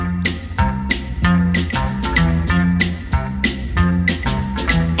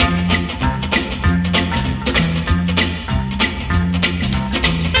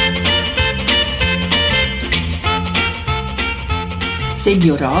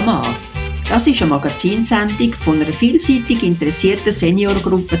Seniorama. Das ist eine Magazinsendung von einer vielseitig interessierten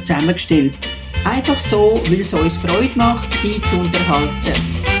Seniorgruppe zusammengestellt. Einfach so, weil es uns Freude macht, sie zu unterhalten.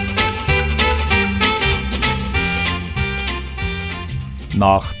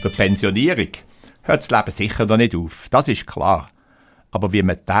 Nach der Pensionierung hört das Leben sicher noch nicht auf, das ist klar. Aber wie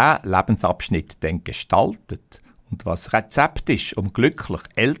man diesen Lebensabschnitt dann gestaltet und was Rezept ist, um glücklich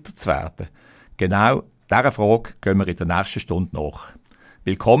älter zu werden, genau dieser Frage gehen wir in der nächsten Stunde nach.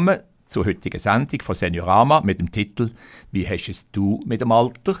 Willkommen zur heutigen Sendung von Seniorama mit dem Titel «Wie hast es du mit dem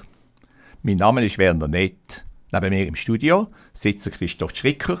Alter?». Mein Name ist Werner Nett. Neben mir im Studio sitzt Christoph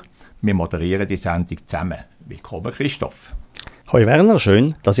Schricker. Wir moderieren die Sendung zusammen. Willkommen, Christoph. Hoi Werner,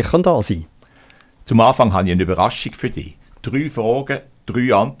 schön, dass ich da sein kann. Zum Anfang habe ich eine Überraschung für dich. 3 Fragen,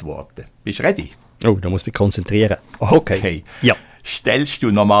 3 Antworten. Bist du ready? Oh, da muss ich mich konzentrieren. Okay. Ja. Stellst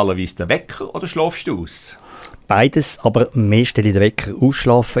du normalerweise den Wecker oder schläfst du aus? Beides, aber mehr stelle ich den Wecker.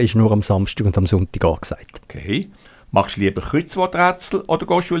 Ausschlafen ist nur am Samstag und am Sonntag angesagt. Okay. Machst du lieber Kreuzworträtsel oder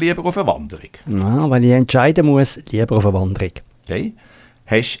gehst du lieber auf eine Wanderung? Na, wenn ich entscheiden muss, lieber auf eine Wanderung. Okay.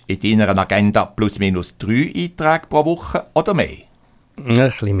 Hast du in deiner Agenda plus minus 3 Einträge pro Woche oder mehr? Ein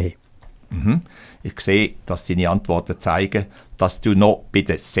bisschen mehr. Ich sehe, dass deine Antworten zeigen, dass du noch bei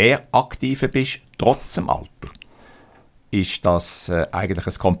den sehr Aktiven bist, trotz dem Alter. Ist das eigentlich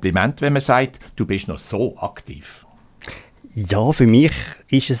ein Kompliment, wenn man sagt, du bist noch so aktiv? Ja, für mich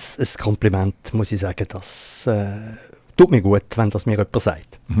ist es ein Kompliment, muss ich sagen. Das tut mir gut, wenn das mir jemand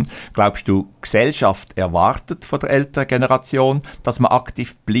sagt. Glaubst du, die Gesellschaft erwartet von der älteren Generation, dass man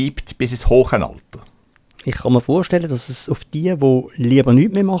aktiv bleibt bis ins hohe Alter? Ich kann mir vorstellen, dass es auf die lieber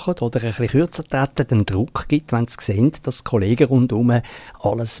nichts mehr machen oder ein bisschen kürzer treten, einen Druck gibt, wenn sie sehen, dass Kollegen rundherum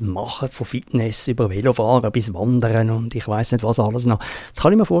alles machen, von Fitness über Velofahren bis Wandern und ich weiss nicht was alles noch. Das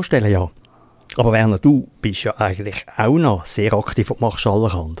kann ich mir vorstellen, ja. Aber Werner, du bist ja eigentlich auch noch sehr aktiv und machst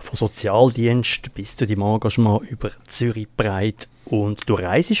allerhand. Von Sozialdienst bis zu deinem Engagement über Zürich breit und du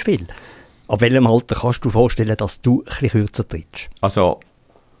reist viel. Ab welchem Alter kannst du vorstellen, dass du ein bisschen kürzer trittst? Also,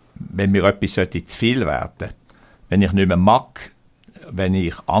 wenn mir etwas zu viel werden, wenn ich nicht mehr mag, wenn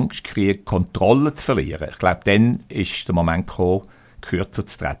ich Angst kriege, Kontrolle zu verlieren, ich glaube, dann ist der Moment gekommen, kürzer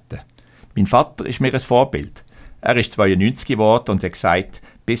zu treten. Mein Vater ist mir ein Vorbild. Er ist 92 geworden und hat gesagt,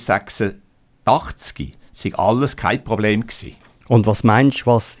 bis 86 sei alles kein Problem gewesen. Und was meinst du,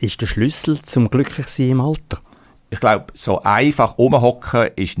 was ist der Schlüssel zum Glücklichsein im Alter? Ich glaube, so einfach rumhocken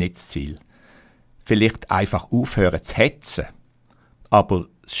ist nicht das Ziel. Vielleicht einfach aufhören zu hetzen, aber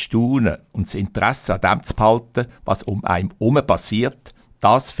das Staunen und das Interesse an dem zu behalten, was um einen herum passiert,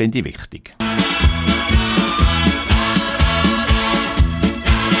 das finde ich wichtig.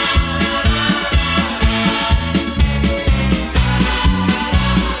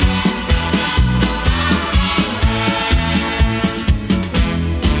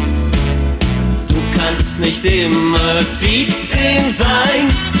 Du kannst nicht immer 17 sein,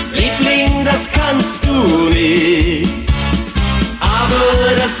 Liebling, das kannst du nicht.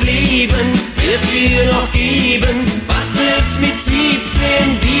 Aber das Leben wird dir noch geben, was es mit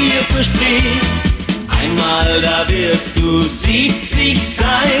 17 dir verspricht. Einmal da wirst du 70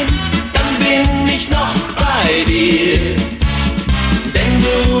 sein, dann bin ich noch bei dir. Denn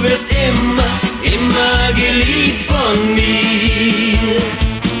du wirst immer geliebt von mir.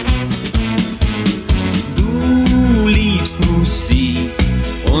 Du liebst Musik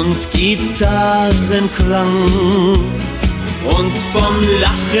und Gitarrenklang. Und vom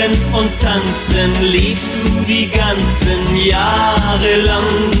Lachen und Tanzen liebst du die ganzen Jahre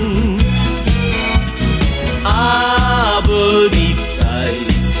lang. Aber die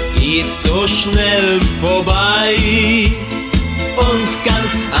Zeit geht so schnell vorbei und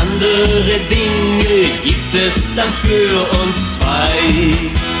ganz andere Dinge gibt es dann für uns zwei.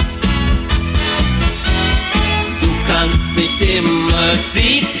 Du kannst nicht immer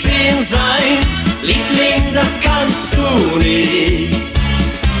 17 sein, Liebling, das kannst du nicht.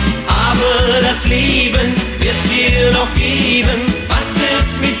 Aber das Leben wird dir noch geben, was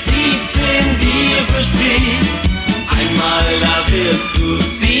es mit 17 dir verspricht. Einmal da wirst du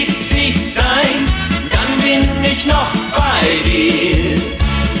 70 sein, dann bin ich noch bei dir.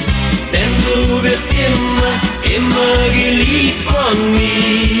 Denn du wirst immer geliebt von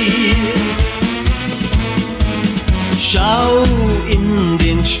mir. Schau in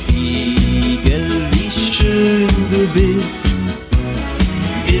den Spiegel, wie schön du bist.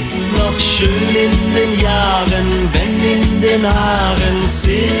 Bist noch schön in den Jahren, wenn in den Haaren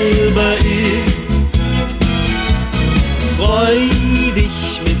Silber ist. Freu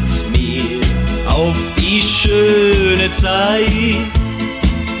dich mit mir auf die schöne Zeit,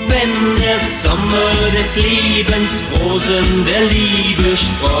 wenn der Sommer des Lebens Rosen der Liebe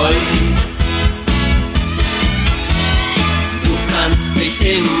streut. Du kannst nicht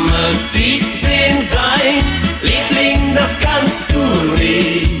immer 17 sein, Liebling, das kannst du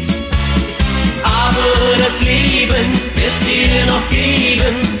nicht. Aber das Leben wird dir noch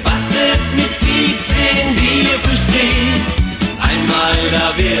geben, was es mit 17 dir verspricht. Einmal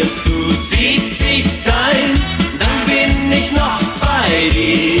da wirst du 70 sein, dann bin ich noch bei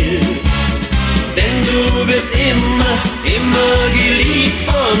dir. Denn du wirst immer, immer geliebt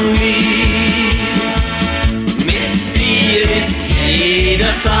von mir. Mit dir ist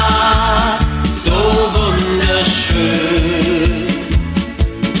jeder Tag so wunderschön.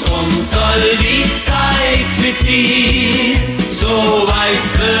 Drum soll die Zeit mit dir so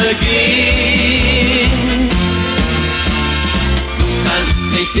weitergehen. Du kannst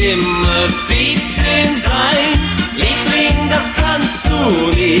nicht immer 17 sein, Liebling, das kannst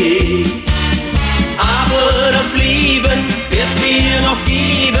du nicht. Aber das Leben wird dir noch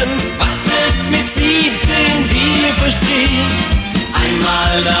geben, was es mit 17 dir verspricht.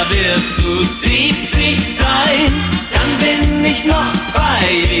 Einmal da wirst du 70 sein, dann bin ich noch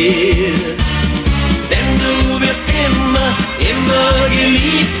bei dir. Denn du wirst immer, immer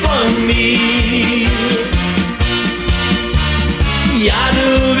geliebt von mir. Ja,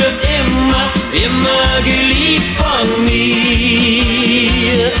 du wirst immer, immer geliebt von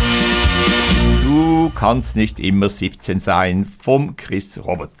mir. Du kannst nicht immer 17 sein, vom Chris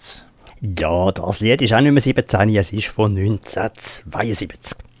Roberts. Ja, das Lied ist auch nicht mehr 17, es ist von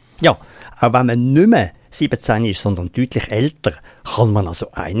 1972. Ja, auch wenn man nicht mehr 17 ist, sondern deutlich älter, kann man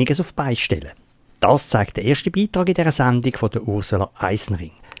also einiges auf die Beine stellen. Das zeigt der erste Beitrag in dieser Sendung von der Ursula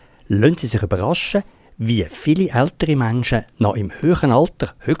Eisenring. Lassen Sie sich überraschen, wie viele ältere Menschen noch im höheren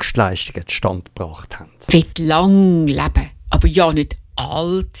Alter Höchstleistungen zustande gebracht haben. Ich will lang leben, aber ja nicht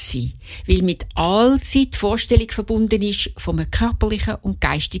alt sein. Weil mit Altsein die Vorstellung verbunden ist von einem körperlichen und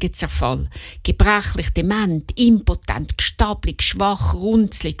geistigen Zerfall. Gebrechlich, dement, impotent, gestabelig, schwach,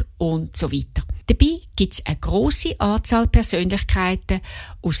 runzlig und so weiter. Dabei gibt es eine grosse Anzahl Persönlichkeiten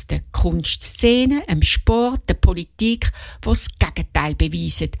aus der Kunstszene, dem Sport, der Politik, die das Gegenteil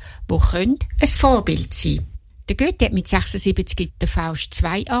beweisen, die ein Vorbild sein können. Der Goethe hat mit 76 den Faust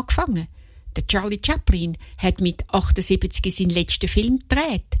 2 angefangen. Der Charlie Chaplin hat mit 78 seinen letzten Film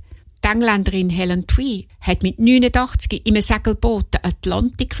gedreht. Die Engländerin Helen Twee hat mit 89 in einem Segelboot den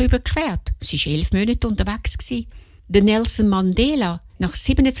Atlantik überquert. Sie war 11 Monate unterwegs. Der Nelson Mandela, nach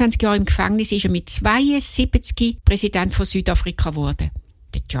 27 Jahren im Gefängnis, ist er mit 72 Präsident von Südafrika geworden.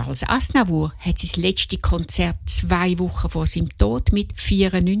 Der Charles Aznavour hat sein letztes Konzert 2 Wochen vor seinem Tod mit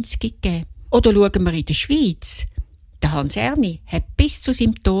 94 gegeben. Oder schauen wir in der Schweiz. Der Hans Erni hat bis zu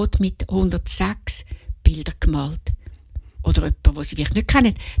seinem Tod mit 106 Bilder gemalt. Oder jemand, den Sie vielleicht nicht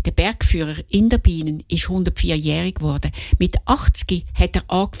kennen, der Bergführer Inderbienen ist 104-jährig geworden. Mit 80 hat er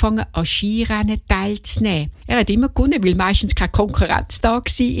angefangen, an Skirennen teilzunehmen. Er hat immer gewonnen, weil meistens keine Konkurrenz da war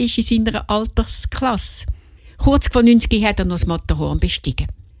in seiner Altersklasse. Kurz vor 90 hat er noch das Matterhorn bestiegen.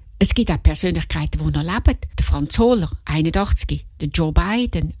 Es gibt auch Persönlichkeiten, die noch leben. Der Franz Hohler, 81. Der Joe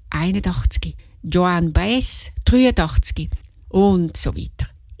Biden, 81. Joanne Baez, 83 und so weiter.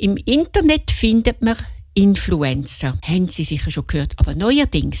 Im Internet findet man Influencer, haben Sie sicher schon gehört, aber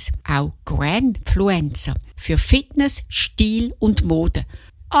neuerdings auch Grandfluencer für Fitness, Stil und Mode.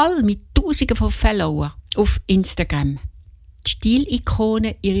 All mit Tausenden von Followern auf Instagram. Die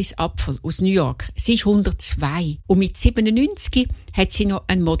Stilikone Iris Apfel aus New York, sie ist 102 und mit 97 hat sie noch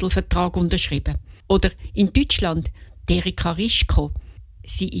einen Modelvertrag unterschrieben. Oder in Deutschland Erika Rischko.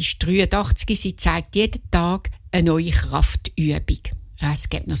 Sie ist 83, sie zeigt jeden Tag eine neue Kraftübung. Es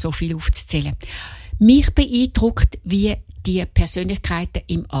gibt noch so viel aufzuzählen. Mich beeindruckt, wie die Persönlichkeiten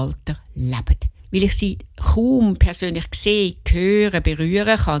im Alter leben. Weil ich sie kaum persönlich sehen, hören,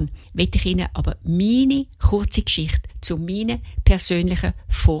 berühren kann, will ich Ihnen aber meine kurze Geschichte zu meinen persönlichen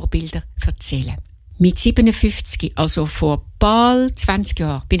Vorbildern erzählen. Mit 57, also vor bald 20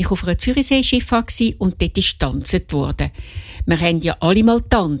 Jahren, bin ich auf einer Zürichsee-Schifffahrt und dort ist getanzt worden. Wir haben ja alle mal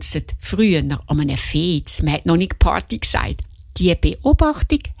getanzt, früher an einem Fez, man hat noch nicht Party gesagt. Diese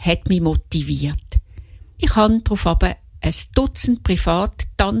Beobachtung hat mich motiviert. Ich habe darauf aber ein Dutzend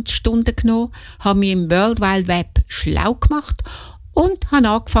Privat-Tanzstunden genommen, habe mich im World Wide Web schlau gemacht und habe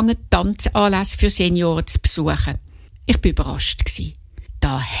angefangen, Tanzanlässe für Senioren zu besuchen. Ich war überrascht.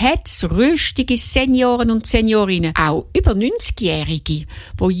 Da hat es rüstige Senioren und Seniorinnen, auch über 90-Jährige,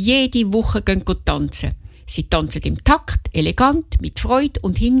 die jede Woche tanzen. Sie tanzen im Takt, elegant, mit Freude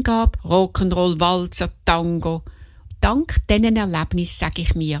und Hingabe, Rock'n'Roll, Walzer, Tango. Dank diesen Erlebnissen sage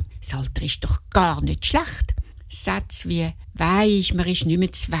ich mir, das Alter ist doch gar nicht schlecht. Sätze wie «Weisst, man ist nicht mehr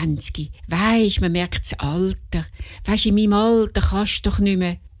 20. Weisst, man merkt das Alter. Weisst, in meinem Alter kannst du doch nicht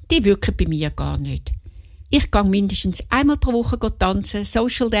mehr.» Die wirken bei mir gar nicht. Ich gehe mindestens einmal pro Woche tanzen,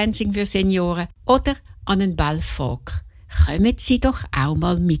 Social Dancing für Senioren oder an einen Ballfolk. Kommen Sie doch auch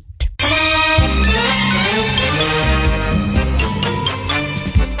mal mit.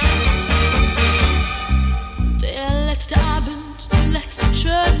 Der letzte Abend, die letzten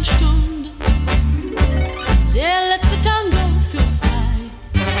schönen Stunden, der letzte Tango für uns zwei.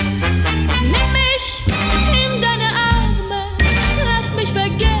 Nimm mich in deine Arme, lass mich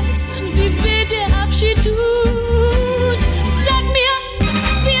vergessen, wie weh der Abschied tut. Sag mir,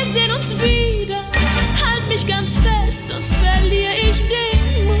 wir sehen uns wieder, halt mich ganz fest, sonst verliere ich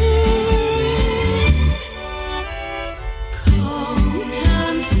den Mut. Komm,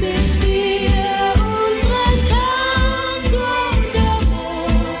 tanz mit mir unseren Tango d'amor.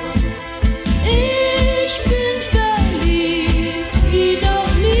 Ich bin verliebt wie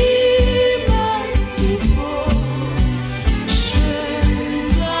noch niemals zuvor. Schön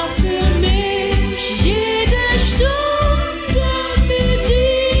war für mich jede Stunde mit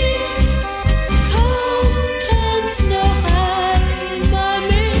dir. Komm, tanz noch einmal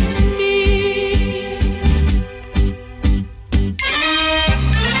mit mir.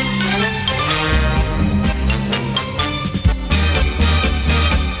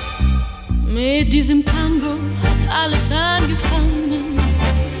 Mit diesem Tango hat alles angefangen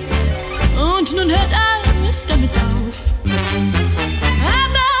und nun hört alles damit auf.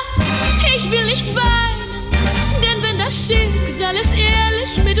 Aber ich will nicht weinen, denn wenn das Schicksal es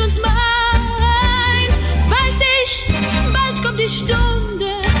ehrlich mit uns meint, weiß ich, bald kommt die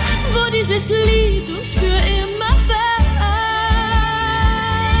Stunde, wo dieses Lied uns für immer vereint.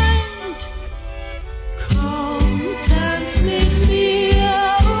 Komm, tanz mit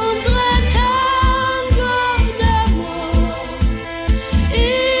mir unseren Tango d'amor.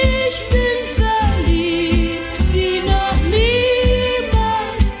 Ich bin verliebt wie noch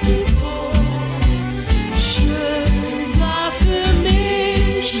niemals zuvor. Schön war für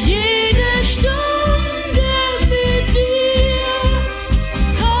mich jede Stunde mit dir.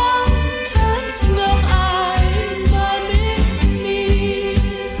 Komm, tanz noch einmal mit mir.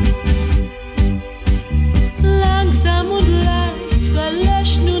 Langsam und leis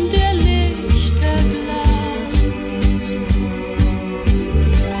verlöscht nun der Lichterglanz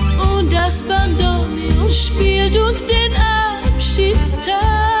und das Bandoneon spielt uns den Abschiedstanz.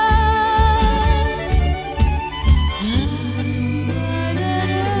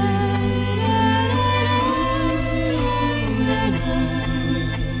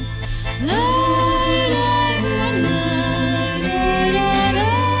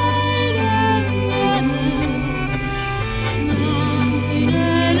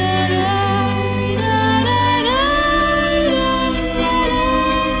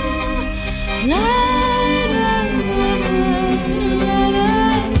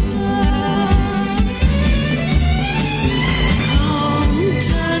 Komm,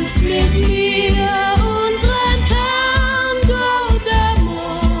 tanz mit mir unseren Tango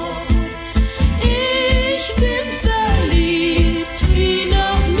d'amor. Ich bin verliebt wie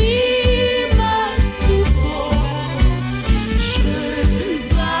noch niemals zuvor. Schön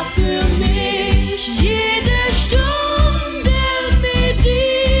war für mich jede Stunde mit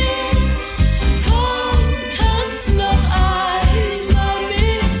dir. Komm, tanz noch einmal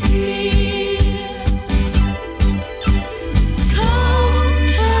mit mir. Komm,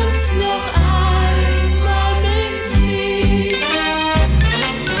 tanz noch einmal mit mir.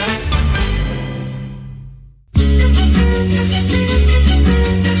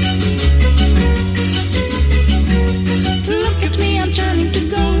 Look at me, I'm turning to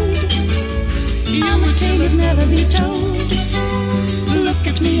gold. I'm a tale you've never been told. Look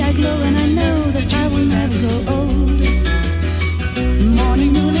at me, I glow and I know that I will never grow old.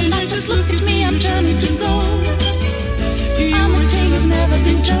 Morning, noon and night, just look at me, I'm turning to gold. I'm a tale you've never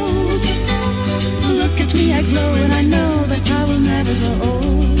been told. Look at me, I glow and I know that I will never grow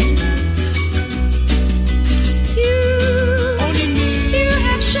old. You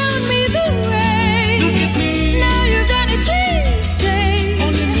have shown me the way. Now you're gonna please stay.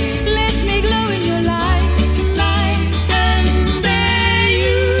 Let me glow in your light, light, and there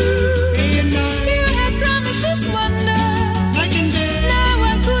you have promised this wonder. Now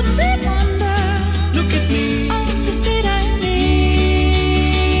I couldn't be fonder of the state I'm in.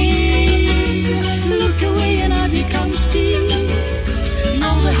 Look away and I become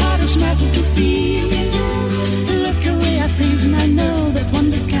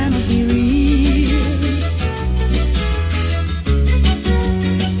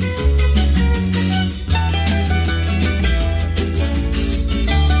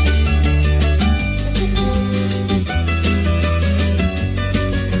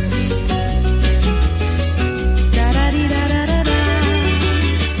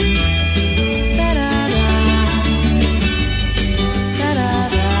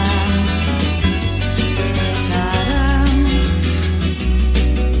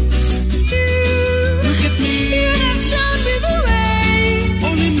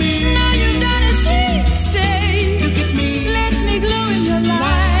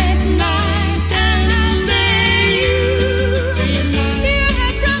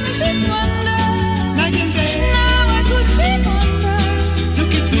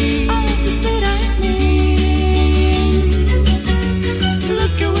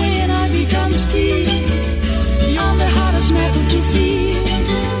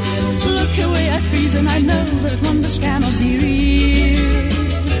that wonders cannot be real.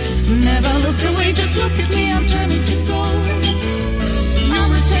 Never look away, just look at me, I'm turning to gold.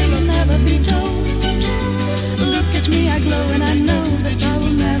 I'm a tale will never be told. Look at me, I glow and I know that I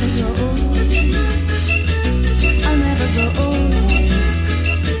will never grow old. I'll never grow old.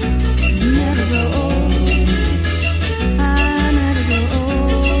 Never grow old. I'll never grow old.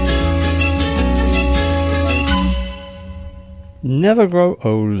 Never Grow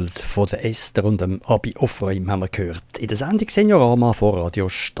Old von der Esther und dem Abi Offreim haben wir gehört. In der Sendung Seniorama von Radio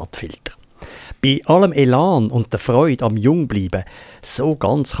Stadtfilter. Bei allem Elan und der Freude am Jungbleiben, so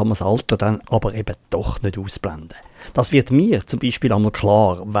ganz kann man das Alter dann aber eben doch nicht ausblenden. Das wird mir zum Beispiel einmal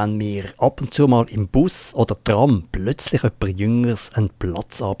klar, wenn mir ab und zu mal im Bus oder Tram plötzlich jemand Jüngeres einen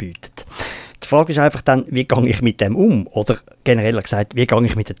Platz anbietet. Die Frage ist einfach dann, wie gehe ich mit dem um? Oder generell gesagt, wie gehe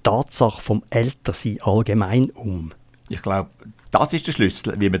ich mit der Tatsache vom Ältersein allgemein um? Ich glaube, das ist der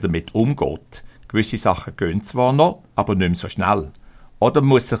Schlüssel, wie man damit umgeht. Gewisse Sachen gehen zwar noch, aber nicht mehr so schnell. Oder man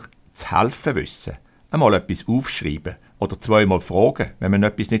muss sich zu helfen wissen. Einmal etwas aufschreiben oder zweimal fragen, wenn man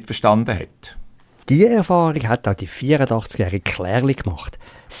etwas nicht verstanden hat. Diese Erfahrung hat auch die 84-jährige Klärli gemacht.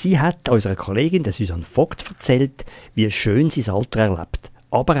 Sie hat unserer Kollegin Susanne Vogt erzählt, wie schön sie das Alter erlebt.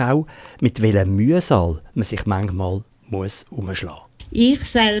 Aber auch, mit welcher Mühsal man sich manchmal umschlagen muss. Ich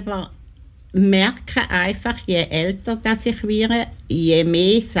selber merke einfach, je älter dass ich werde, je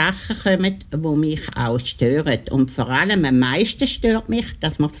mehr Sachen kommen, die mich auch stören. Und vor allem am meisten stört mich,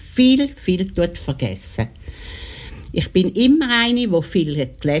 dass man viel vergessen. Ich bin immer eine, die viel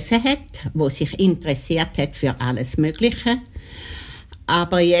gelesen hat, die sich interessiert hat für alles Mögliche.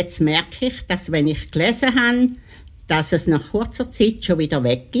 Aber jetzt merke ich, dass wenn ich gelesen habe, dass es nach kurzer Zeit schon wieder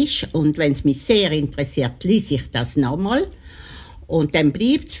weg ist. Und wenn es mich sehr interessiert, lese ich das nochmal. Und dann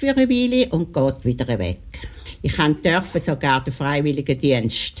bleibt es für eine Weile und geht wieder weg. Ich durfte sogar den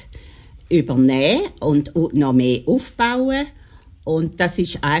Freiwilligendienst übernehmen und noch mehr aufbauen. Und das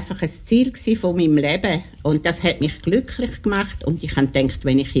war einfach ein Ziel von meinem Leben. Und das hat mich glücklich gemacht. Und ich habe gedacht,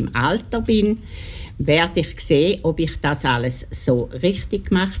 wenn ich im Alter bin, werde ich sehen, ob ich das alles so richtig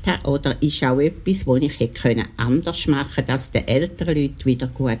gemacht habe. Oder ist auch etwas, das ich hätte anders machen können, dass es den älteren Leuten wieder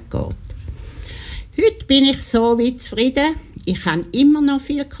gut geht. Heute bin ich so wie zufrieden. Ich habe immer noch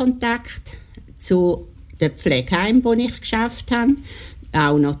viel Kontakt zu den Pflegeheimen, die ich geschafft habe,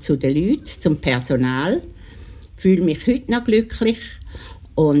 auch noch zu den Leuten, zum Personal. Ich fühle mich heute noch glücklich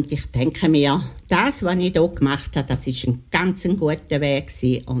und ich denke mir, das, was ich hier gemacht habe, das war ein ganz guter Weg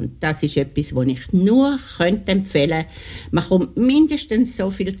gewesen. Und das ist etwas, was ich nur empfehlen könnte. Man kommt mindestens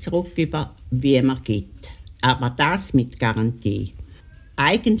so viel zurück, wie man gibt. Aber das mit Garantie.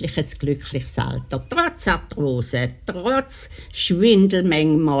 Eigentlich ein glückliches Alter. Trotz Arthrose, trotz Schwindel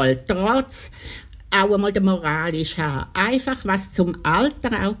manchmal, trotz auch einmal der moralisch haben. Einfach, was zum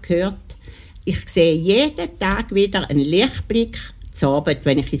Alter auch gehört. Ich sehe jeden Tag wieder einen Lichtblick. Zu Abend,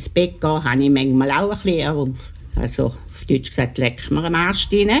 wenn ich ins Bett gehe, habe ich manchmal auch ein bisschen, also auf Deutsch gesagt, leck mir am Arsch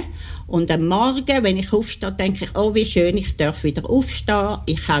rein. Und am Morgen, wenn ich aufstehe, denke ich, oh, wie schön, ich darf wieder aufstehen.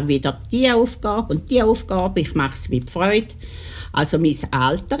 Ich habe wieder diese Aufgabe und diese Aufgabe. Ich mache es mit Freude. Also mein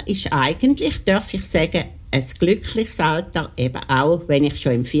Alter ist eigentlich, darf ich sagen, ein glückliches Alter, eben auch, wenn ich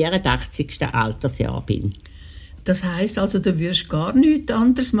schon im 84. Altersjahr bin. Das heisst also, du würdest gar nichts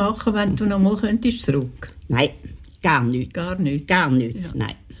anderes machen, wenn du noch mal könntest zurück? Nein, gar nichts. Gar nichts? Gar nichts, ja.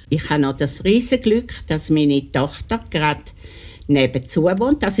 Nein. Ich habe noch das riesige Glück, dass meine Tochter gerade nebenzu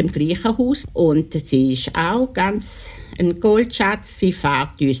wohnt, also im gleichen Haus. Und sie ist auch ganz ein Goldschatz. Sie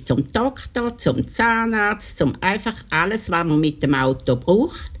fährt uns zum Doktor, zum Zahnarzt, zum einfach alles, was man mit dem Auto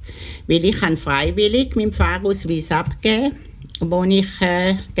braucht. Weil ich habe freiwillig meinen Fahrausweis abgegeben, als ich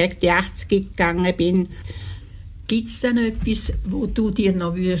gegen die 80 gegangen bin. Gibt es denn etwas, wo du dir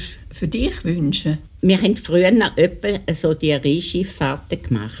noch für dich wünschen? Wir haben früher etwa so die Rheinschifffahrten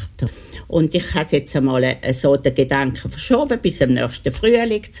gemacht. Und ich habe jetzt einmal so den Gedanken verschoben bis zum nächsten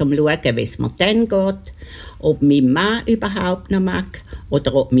Frühling, um zu schauen, wie es mir dann geht. Ob mein Mann überhaupt noch mag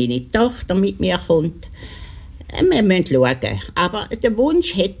oder ob meine Tochter mit mir kommt. Wir müssen schauen. Aber den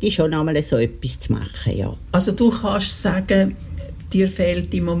Wunsch hätte ich schon einmal so etwas zu machen, ja. Also du kannst sagen, dir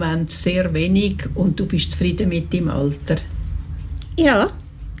fehlt im Moment sehr wenig und du bist zufrieden mit deinem Alter? Ja,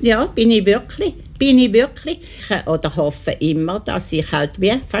 bin ich wirklich. Oder hoffe immer, dass ich halt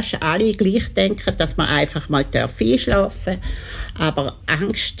wie fast alle gleich denken, dass man einfach mal einschlafen darf. Aber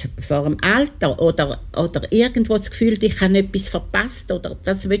Angst vor dem Alter oder irgendwo das Gefühl, ich habe etwas verpasst oder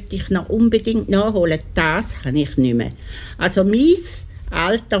das möchte ich noch unbedingt nachholen, das habe ich nicht mehr. Also mein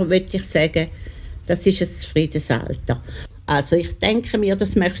Alter, würde ich sagen, das ist ein zufriedenes Alter. Also ich denke mir,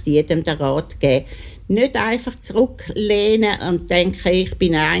 das möchte ich jedem den Rat geben. Nicht einfach zurücklehnen und denken, ich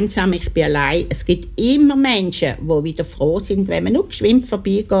bin einsam, ich bin allein. Es gibt immer Menschen, die wieder froh sind, wenn man nur geschwind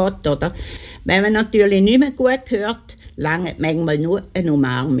vorbeigeht. Oder? Wenn man natürlich nicht mehr gut hört, lange manchmal nur eine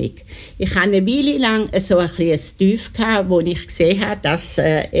Umarmung. Ich hatte eine Weile lang so ein Tief gehabt, wo ich gesehen habe, dass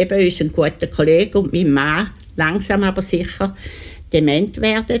eben unser guter Kollege und mein Mann langsam aber sicher dement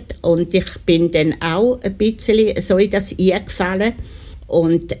werden. Und ich bin dann auch ein bisschen so in das eingefallen.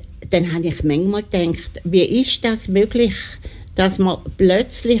 Und dann habe ich manchmal gedacht, wie ist das möglich, dass man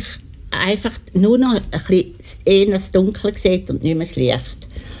plötzlich einfach nur noch ein bisschen eher das Dunkel sieht und nicht mehr das Licht.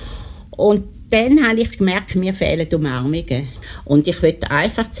 Und dann habe ich gemerkt, mir fehlen Umarmungen. Und ich würde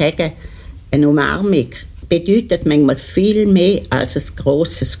einfach sagen, eine Umarmung bedeutet manchmal viel mehr als ein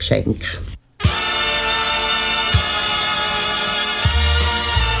grosses Geschenk.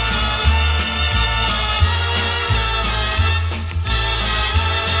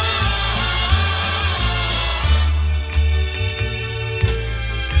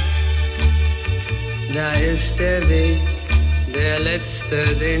 Da ist der Weg, der letzte,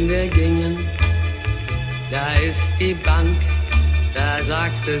 den wir gingen. Da ist die Bank, da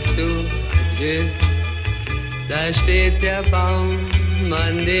sagtest du Adieu. Da steht der Baum,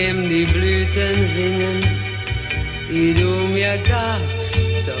 an dem die Blüten hingen, die du mir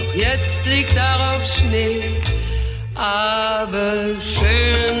gabst, doch jetzt liegt darauf Schnee. Aber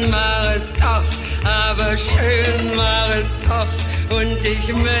schön war es doch, aber schön war es doch. Und ich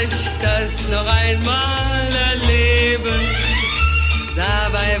möchte das noch einmal erleben.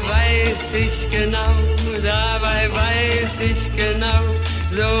 Dabei weiß ich genau,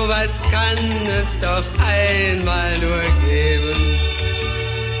 sowas kann es doch einmal nur geben.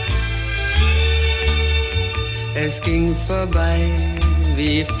 Es ging vorbei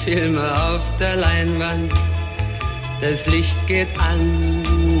wie Filme auf der Leinwand. Das Licht geht an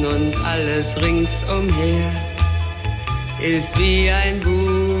und alles ringsumher ist wie ein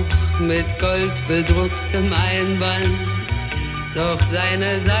Buch mit goldbedrucktem Einband. Doch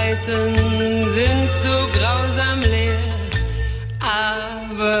seine Seiten sind so grausam leer.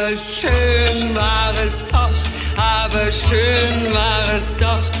 Aber schön war es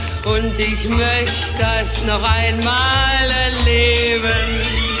doch, und ich möchte das noch einmal erleben.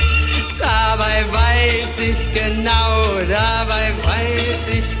 Dabei weiß ich genau,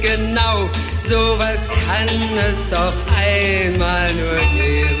 sowas kann es doch einmal nur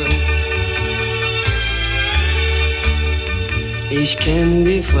geben. Ich kenn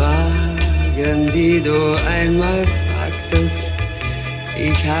die Fragen, die du einmal fragtest.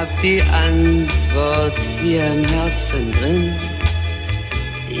 Ich hab die Antwort hier im Herzen drin.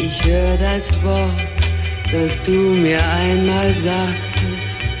 Ich hör das Wort, das du mir einmal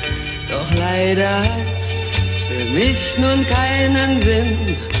sagtest. Doch leider hat's für mich nun keinen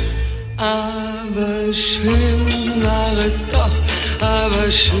Sinn. Aber schön war es doch,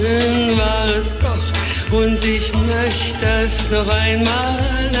 und ich möchte es noch einmal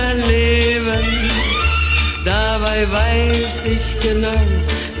erleben. Dabei weiß ich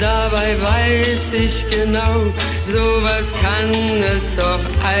genau, sowas kann es doch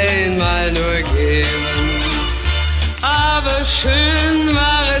einmal nur geben. Aber schön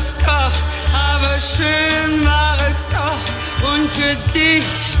war es doch, und für dich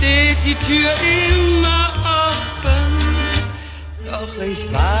steht die Tür immer offen. Doch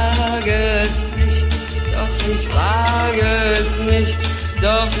ich wage es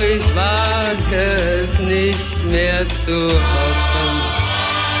nicht mehr zu hoffen.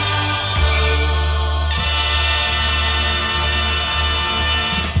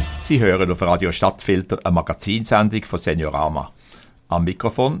 Sie hören auf Radio Stadtfilter eine Magazinsendung von Seniorama. Am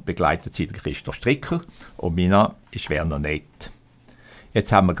Mikrofon begleitet sie Christoph Stricker und meiner ist Werner Neth.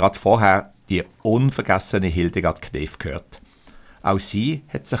 Jetzt haben wir gerade vorher die unvergessene Hildegard Knef gehört. Auch sie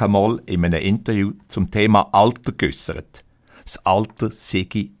hat sich einmal in einem Interview zum Thema Alter geäussert. Das Alter sei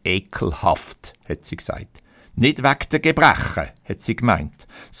ekelhaft, hat sie gesagt. Nicht wegen der Gebrechen, hat sie gemeint,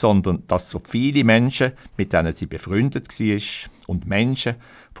 sondern dass so viele Menschen, mit denen sie befreundet war, und Menschen,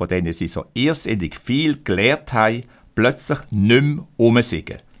 von denen sie so irrsinnig viel gelernt haben, plötzlich nicht mehr rum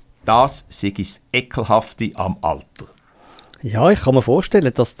sind. Das sei das Ekelhafte am Alter. Ja, ich kann mir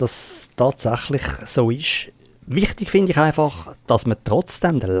vorstellen, dass das tatsächlich so ist. Wichtig finde ich einfach, dass man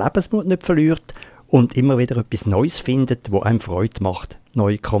trotzdem den Lebensmut nicht verliert und immer wieder etwas Neues findet, das einem Freude macht.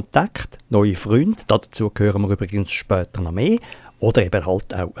 Neue Kontakte, neue Freunde, dazu gehören wir übrigens später noch mehr, oder eben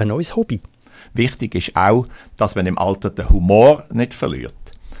halt auch ein neues Hobby. Wichtig ist auch, dass man im Alter den Humor nicht verliert.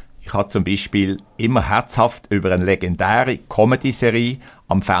 Ich habe zum Beispiel immer herzhaft über eine legendäre Comedy-Serie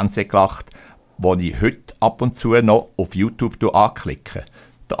am Fernsehen gelacht, die ich heute ab und zu noch auf YouTube anklicke.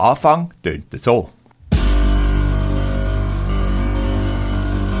 Der Anfang tönt so.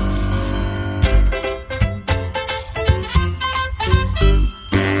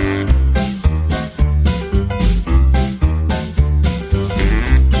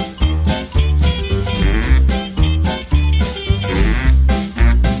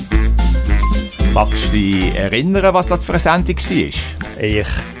 Magst du dich erinnern, was das für eine Sendung war? Ich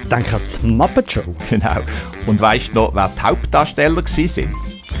denke an die Muppet Show. Genau. Und weisst du noch, wer die Hauptdarsteller waren?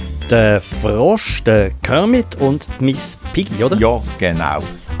 Der Frosch, der Kermit und die Miss Piggy, oder? Ja, genau.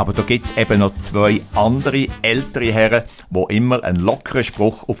 Aber da gibt es eben noch 2 andere ältere Herren, die immer einen lockeren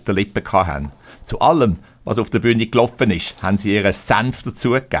Spruch auf der Lippe hatten. Zu allem, was auf der Bühne gelaufen ist, haben sie ihren Senf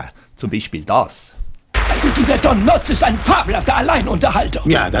dazugegeben. Zum Beispiel das. Also dieser Don Knotts ist ein fabelhafter Alleinunterhalter.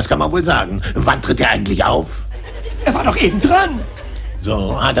 Ja, das kann man wohl sagen. Wann tritt er eigentlich auf? Er war doch eben dran.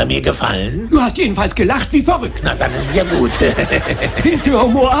 So, hat er mir gefallen? Du hast jedenfalls gelacht wie verrückt. Na, dann ist es ja gut. Sinn für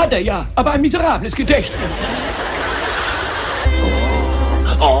Humor hat er ja, aber ein miserables Gedächtnis.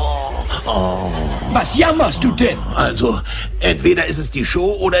 Was jammerst du denn? Also, entweder ist es die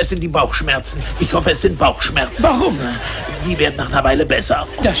Show oder es sind die Bauchschmerzen. Ich hoffe, es sind Bauchschmerzen. Warum? Die werden nach einer Weile besser.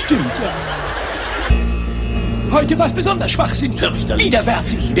 Das stimmt, ja. Heute war es besonders schwachsinnig. Fürchterlich.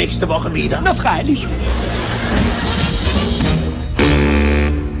 Widerwärtig. Nächste Woche wieder. Na freilich.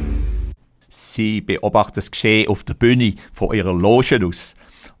 Sie beobachten das Geschehen auf der Bühne von ihrer Loge aus.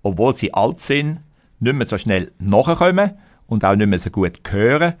 Obwohl sie alt sind, nicht mehr so schnell nachkommen und auch nicht mehr so gut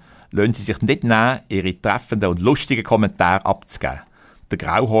hören, lassen sie sich nicht nehmen, ihre treffenden und lustigen Kommentare abzugeben. Der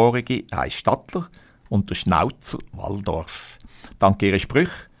Grauhaarige heisst Stadtler und der Schnauzer Waldorf. Dank ihrer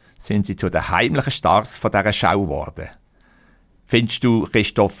Sprüche sind sie zu den heimlichen Stars von dieser Schau geworden. Findest du,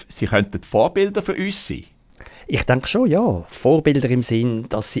 Christoph, sie könnten Vorbilder für uns sein? Ich denke schon, ja. Vorbilder im Sinn,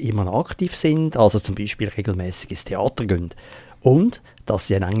 dass sie immer noch aktiv sind, also zum Beispiel regelmäßig ins Theater gehen. Und dass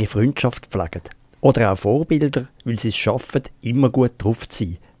sie eine enge Freundschaft pflegen. Oder auch Vorbilder, weil sie es schaffen, immer gut drauf zu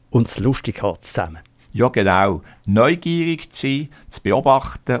sein und es lustig haben zusammen. Ja, genau. Neugierig zu sein, zu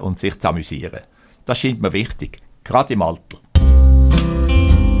beobachten und sich zu amüsieren. Das scheint mir wichtig, gerade im Alter.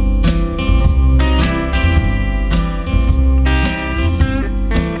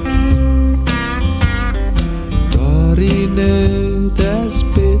 Darin das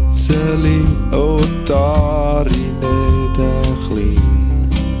Pizzeli, oh darin das Klein.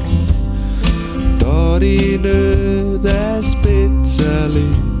 Darin das Pizzeli,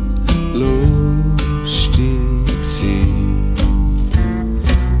 lustig sein.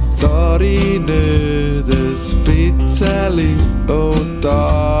 Darin das Pizzeli, oh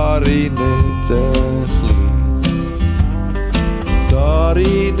darin das Klein.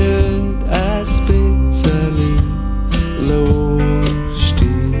 Darin das Pizzeli, lustig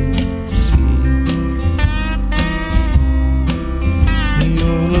sein.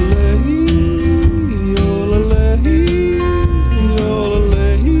 Jolele, jolele, jolele,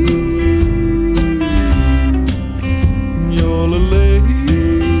 jolele,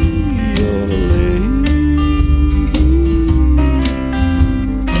 jolele.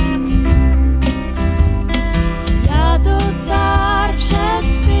 Ja, du darfst es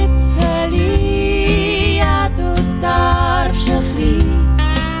bitzeli, ja, du darfst ein bisschen.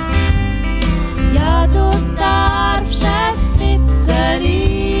 Ja, du darfst es bitzeli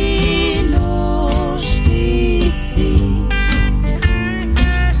lustig sein.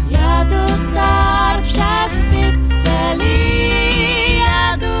 Ja, du darfst es bitzeli,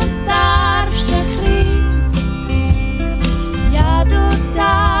 ja, du darfst ein bisschen. Ja, du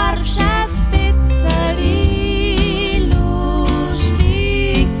darfst es bitzeli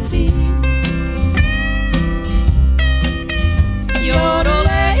lustig sein.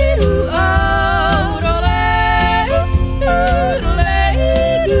 Yodeleiru, oh, roleiru,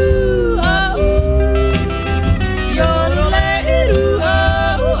 roleiru, oh. Yodeleiru,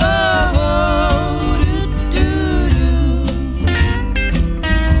 oh, oh, oh, du.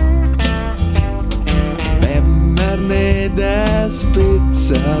 Wenn wir nicht das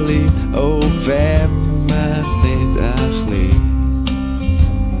Pizzeli, oh wenn wir nicht ein bisschen.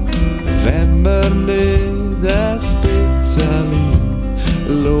 Wenn wir nicht das Pizzeli,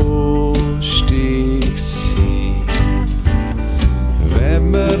 lustig sein. Wenn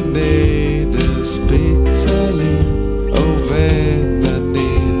wir nicht das Pizzeli, oh wenn wir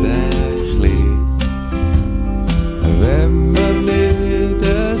nicht ein bisschen. Wenn wir nicht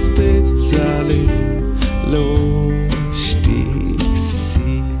das Pizzeli, lustig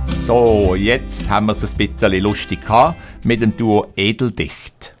sein. So, jetzt haben wir es ein bisschen lustig gehabt mit dem Duo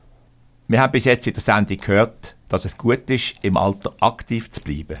Edeldicht. Wir haben bis jetzt in der Sendung gehört, dass es gut ist, im Alter aktiv zu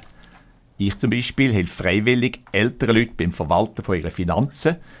bleiben. Ich zum Beispiel helfe freiwillig älteren Leuten beim Verwalten von ihren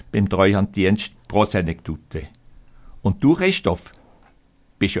Finanzen, beim Treuhanddienst Pro Senektute. Und du, Christoph,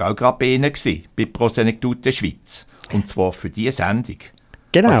 bist ja auch gerade bei ihnen gewesen, bei Pro Senektute Schweiz. Und zwar für diese Sendung.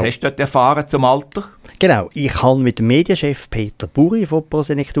 Genau. Was hast du dort erfahren zum Alter? Genau, ich habe mit dem Medienchef Peter Buri von Pro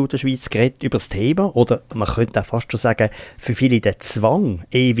Senektute Schweiz geredet über das Thema, oder man könnte auch fast schon sagen, für viele der Zwang,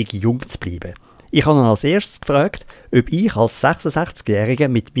 ewig jung zu bleiben. Ich habe ihn als erstes gefragt, ob ich als 66-Jähriger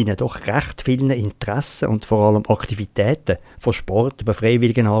mit meinen doch recht vielen Interessen und vor allem Aktivitäten, von Sport über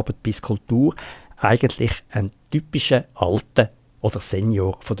Freiwilligenarbeit bis Kultur, eigentlich ein typischer alter oder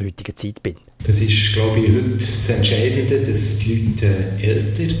Senior von der heutigen Zeit bin. Das ist, glaube ich, heute das Entscheidende, dass die Leute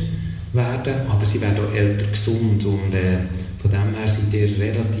älter werden, aber sie werden auch älter gesund. Und von dem her sind ihr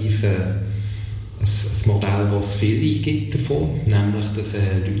relativ ein Modell, das es viel gibt davon, nämlich, dass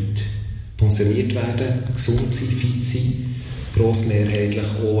Leute pensioniert werden, gesund sind, fit sind, grossmehrheitlich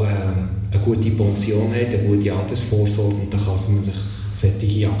auch eine gute Pension haben, eine gute Altersvorsorge, und dann kann man sich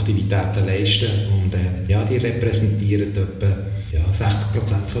solche Aktivitäten leisten. Und die repräsentieren etwa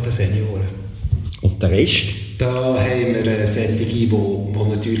 60% der Senioren. Und der Rest? Da haben wir solche, die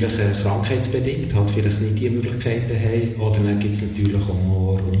natürlich krankheitsbedingt halt vielleicht nicht die Möglichkeiten haben. Oder dann gibt es natürlich auch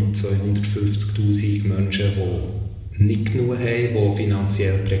noch rund 250'000 Menschen, die nicht genug haben, die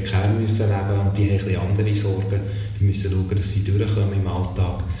finanziell prekär müssen leben, und die haben ein bisschen andere Sorgen. Die müssen schauen, dass sie durchkommen im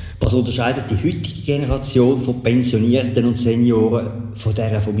Alltag. Was unterscheidet die heutige Generation von Pensionierten und Senioren von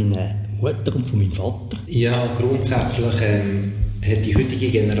der von meiner Mutter und von meinem Vater? Ja, grundsätzlich hat die heutige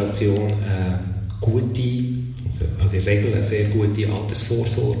Generation also in der Regel eine sehr gute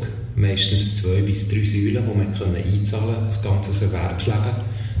Altersvorsorge. Meistens 2 bis 3 Säulen, die man einzahlen kann, das ganze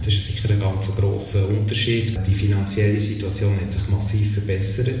Erwerbsleben. Das ist sicher ein ganz grosser Unterschied. Die finanzielle Situation hat sich massiv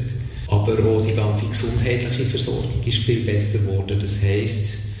verbessert, aber auch die ganze gesundheitliche Versorgung ist viel besser geworden. Das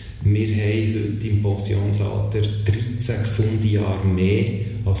heisst, wir haben heute im Pensionsalter 13 gesunde Jahre mehr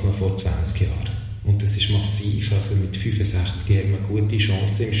als noch vor 20 Jahren. Und das ist massiv. Also mit 65 haben wir eine gute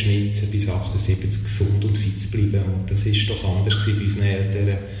Chance im Schnitt bis 78 gesund und fit zu bleiben. Und das ist doch anders bei unseren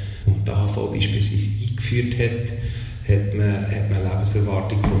Eltern. Und die AHV beispielsweise eingeführt hat man eine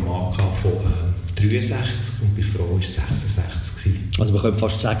Lebenserwartung vom Mann von 63 und bei Frau war es 66. Also man könnte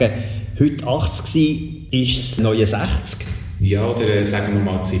fast sagen, heute 80 sein, ist es neue 60? Ja, oder sagen wir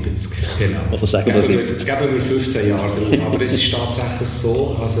mal 70. Genau. Oder sagen wir 70. Jetzt geben wir 15 Jahre drauf. Aber es ist tatsächlich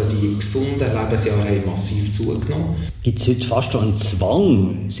so, also die gesunden Lebensjahre haben massiv zugenommen. Gibt es heute fast schon einen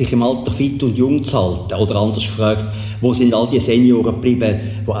Zwang, sich im Alter fit und jung zu halten? Oder anders gefragt, wo sind all die Senioren geblieben,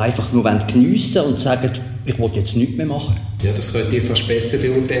 die einfach nur geniessen und sagen, ich will jetzt nichts mehr machen? Ja, das könnt ihr fast besser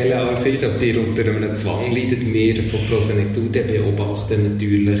beurteilen als ich, ob ihr unter einem Zwang leidet. Wir von Pro Senektute beobachten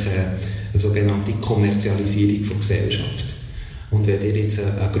natürlich eine sogenannte Kommerzialisierung von Gesellschaft. Und wenn ihr jetzt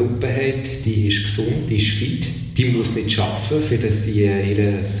eine Gruppe habt, die ist gesund, die ist fit, die muss nicht arbeiten, für dass sie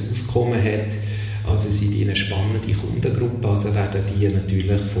ihr Auskommen hat. Also sind die eine spannende Kundengruppe, also werden die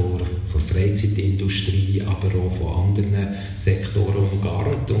natürlich von der Freizeitindustrie, aber auch von anderen Sektoren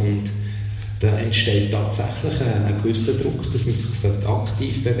umgarnt. Und da entsteht tatsächlich ein gewisser Druck, dass man sich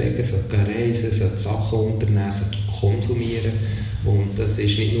aktiv bewegen sollte, reisen sollte, Sachen unternehmen sollte, konsumieren. Und das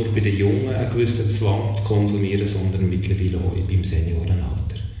ist nicht nur bei den Jungen ein gewisser Zwang zu konsumieren, sondern mittlerweile auch beim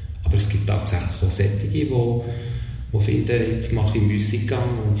Seniorenalter. Aber es gibt tatsächlich auch solche, die finden, jetzt mache ich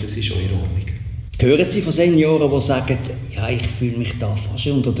Musikgang und das ist auch in Ordnung. Hören Sie von Senioren, die sagen, ja, ich fühle mich da fast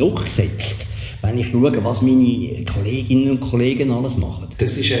unter Druck gesetzt, wenn ich schaue, was meine Kolleginnen und Kollegen alles machen?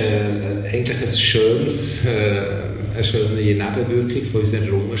 Das ist eigentlich eine schöne Nebenwirkung von unserer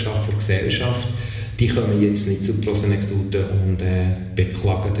Errungenschaft der Gesellschaft. Die kommen jetzt nicht zu Pro Senektute und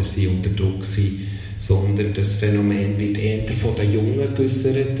beklagen, dass sie unter Druck sind, sondern das Phänomen wird eher von den Jungen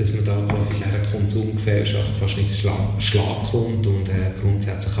geäussert, dass man da quasi in dieser Konsumgesellschaft fast nicht Schlag kommt und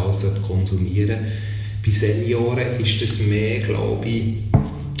grundsätzlich alles konsumieren sollte. Bei Senioren ist das mehr, glaube ich,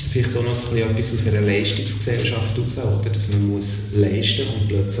 vielleicht auch noch so etwas aus einer Leistungsgesellschaft heraus, oder? Dass man muss leisten und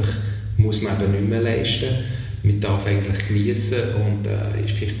plötzlich muss man eben nicht mehr leisten. Man darf eigentlich geniessen und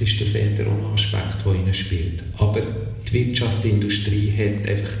vielleicht ist das eher auch ein Aspekt, der ihnen spielt. Aber die Wirtschaft, die Industrie hat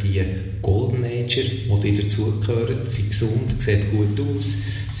einfach die Golden Ager, die dazugehören. Sie sind gesund, sehen gut aus,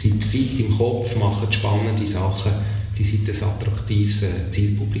 sind fit im Kopf, machen spannende Sachen. Die sind ein attraktives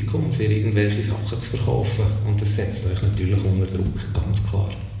Zielpublikum für irgendwelche Sachen zu verkaufen. Und das setzt euch natürlich unter Druck, ganz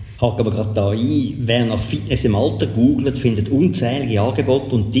klar. Haken wir gerade da ein. Wer nach Fitness im Alter googelt, findet unzählige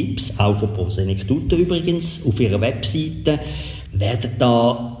Angebote und Tipps, auch von Pro Senektute übrigens, auf ihrer Webseite. Werden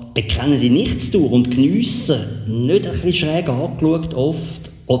da bekennende Nichtstuer und Geniesser nicht ein bisschen schräg angeschaut oft?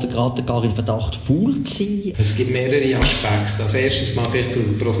 oder gerade gar in Verdacht, faul zu sein? Es gibt mehrere Aspekte. Also erstens mal vielleicht zur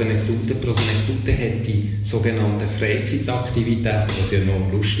Prosenektute. Die Prosenektute hat die sogenannten Freizeitaktivitäten, was ja noch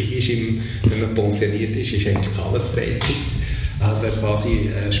lustig ist, wenn man pensioniert ist eigentlich alles Freizeit. Also quasi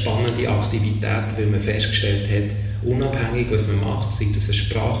spannende Aktivitäten, weil man festgestellt hat, unabhängig was man macht, sei das ein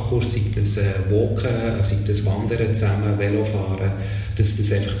Sprachkurs, sei das Walken, sei das Wandern zusammen, Velofahren, dass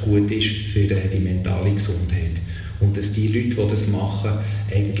das einfach gut ist für die mentale Gesundheit. Und dass die Leute, die das machen,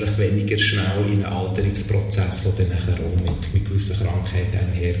 eigentlich weniger schnell in einen Alterungsprozess, der dann nachher auch mit gewissen Krankheiten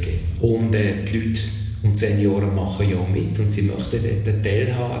einhergeht. Und die Leute und die Senioren machen ja auch mit und sie möchten dort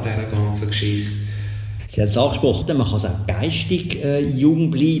teilhaben an dieser ganzen Geschichte. Sie haben es angesprochen, man kann auch geistig jung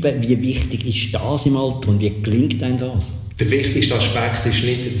bleiben. Wie wichtig ist das im Alter und wie gelingt einem das? Der wichtigste Aspekt ist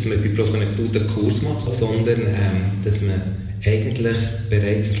nicht, dass man bei Prosenektute einen Kurs macht, sondern dass man eigentlich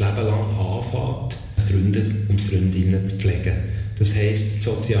bereits ein Leben lang anfängt, Freunde und Freundinnen zu pflegen. Das heisst, das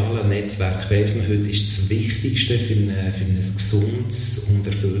soziale Netzwerk, weiss man heute, ist das Wichtigste für ein gesundes und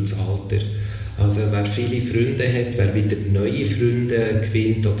erfülltes Alter. Also wer viele Freunde hat, wer wieder neue Freunde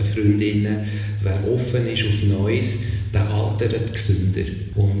gewinnt oder Freundinnen, wer offen ist auf Neues, der altert gesünder.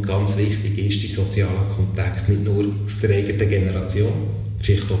 Und ganz wichtig ist der soziale Kontakt, nicht nur aus der eigenen Generation,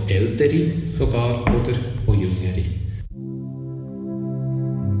 vielleicht auch Ältere sogar oder auch Jüngere.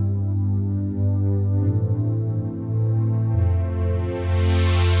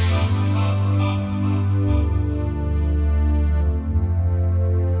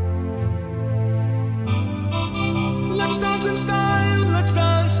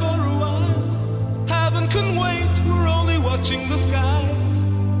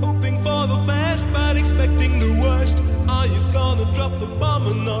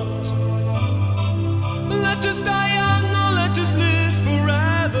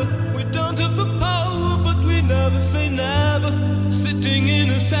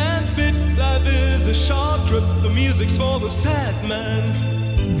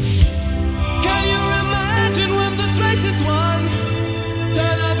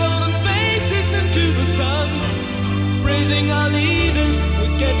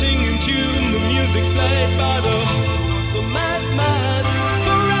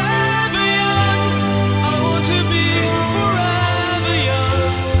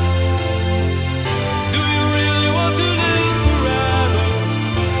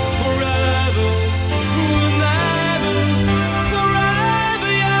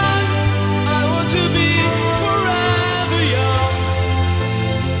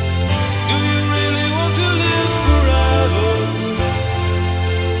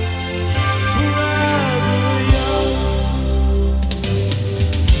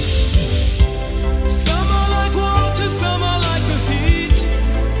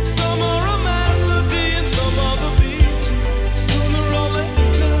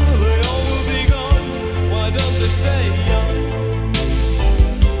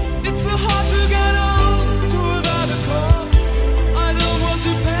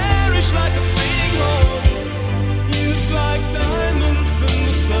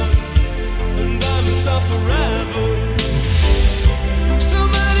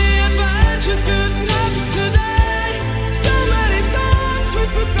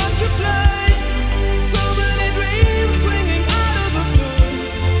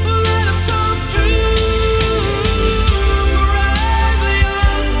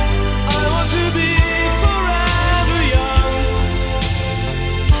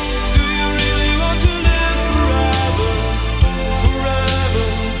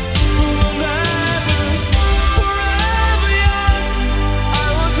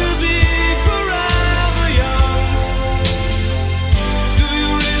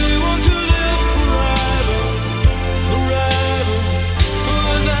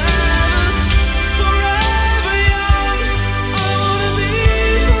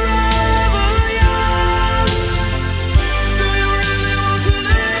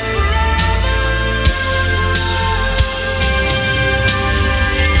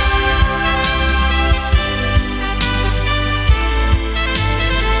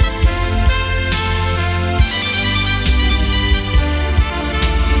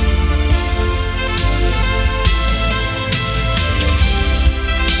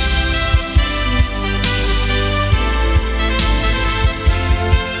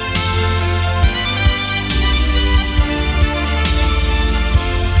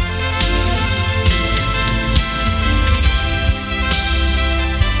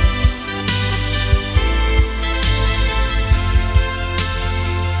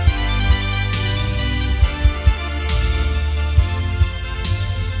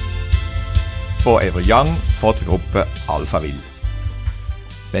 Forever Young von der Gruppe Alphaville.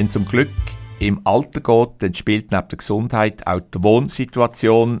 Wenn es um Glück im Alter geht, dann spielt neben der Gesundheit auch die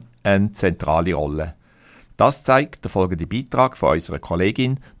Wohnsituation eine zentrale Rolle. Das zeigt der folgende Beitrag von unserer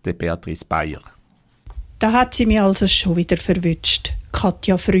Kollegin, der Beatrice Bayer. Da hat sie mich also schon wieder verwünscht,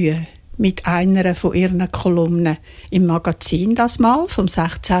 Katja Frühe, mit einer von ihren Kolumnen im Magazin, das mal vom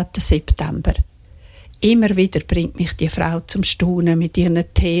 16. September. Immer wieder bringt mich die Frau zum Staunen mit ihren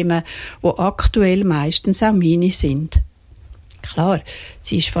Themen, die aktuell meistens auch meine sind. Klar,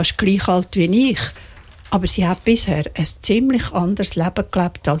 sie ist fast gleich alt wie ich, aber sie hat bisher ein ziemlich anderes Leben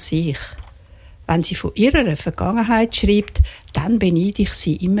gelebt als ich. Wenn sie von ihrer Vergangenheit schreibt, dann beneide ich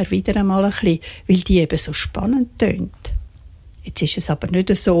sie immer wieder einmal ein bisschen, weil die eben so spannend tönt. Jetzt ist es aber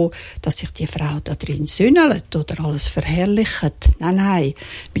nicht so, dass sich die Frau da drin sünnelt oder alles verherrlicht. Nein,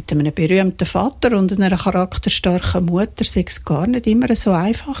 mit einem berühmten Vater und einer charakterstarken Mutter sei es gar nicht immer so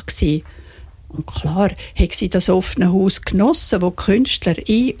einfach gewesen. Und klar hat sie das offene Haus genossen, wo Künstler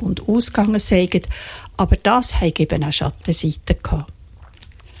ein- und ausgegangen seien, aber das hat eben auch Schattenseiten gehabt.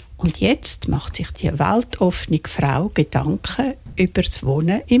 Und jetzt macht sich die weltoffene Frau Gedanken über das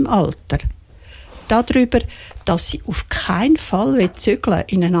Wohnen im Alter. Darüber, dass sie auf keinen Fall zügeln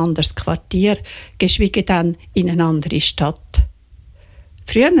in ein anderes Quartier, geschweige denn in eine andere Stadt.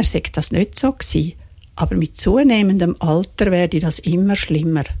 Früher sei das nicht so gewesen, aber mit zunehmendem Alter werde das immer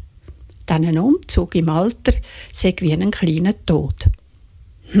schlimmer. Denn ein Umzug im Alter sei wie ein kleiner Tod.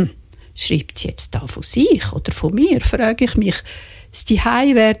 Schreibt sie jetzt da von sich oder von mir, frage ich mich. Das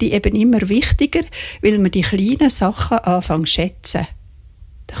Zuhause werde eben immer wichtiger, weil man die kleinen Sachen anfangen zu schätzen.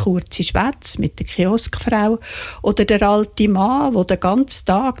 Der kurze Schwätz mit der Kioskfrau oder der alte Mann, der den ganzen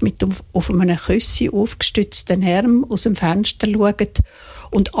Tag mit auf einem Küssi aufgestützten Arm aus dem Fenster schaut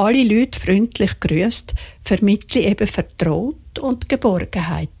und alle Leute freundlich grüßt, vermittle eben Vertrauen und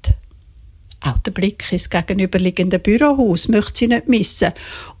Geborgenheit. Auch der Blick ins gegenüberliegende Bürohaus möchte sie nicht missen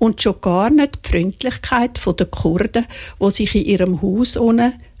und schon gar nicht die Freundlichkeit der Kurden, die sich in ihrem Haus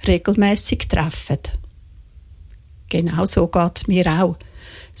unten regelmässig treffen. Genau so geht es mir auch.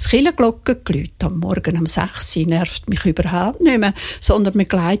 Das Kirchenglockengeläut am Morgen um 6 Uhr nervt mich überhaupt nicht mehr, sondern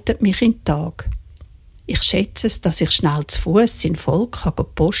begleitet mich in den Tag. Ich schätze es, dass ich schnell zu Fuss in Volk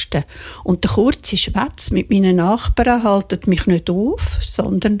posten kann. Und der kurze Schwätz mit meinen Nachbarn haltet mich nicht auf,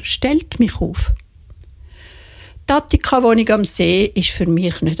 sondern stellt mich auf. Die Attika-Wohnung am See ist für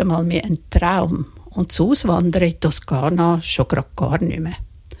mich nicht einmal mehr ein Traum. Und das Auswandern in Toskana schon gerade gar nicht mehr.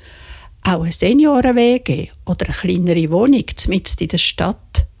 Auch eine Senioren-WG oder eine kleinere Wohnung mitten in der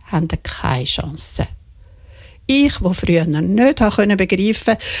Stadt haben keine Chance. Ich, der früher nicht begreifen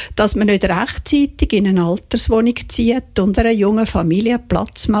konnte, dass man nicht rechtzeitig in eine Alterswohnung zieht und einer jungen Familie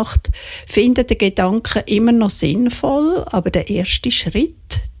Platz macht, finde den Gedanken immer noch sinnvoll, aber den ersten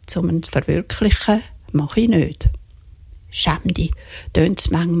Schritt zum ihn zu verwirklichen, mache ich nicht. Schämdi tönt es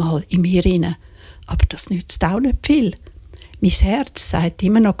manchmal in mir rein, aber das nützt auch nicht viel. Mein Herz sagt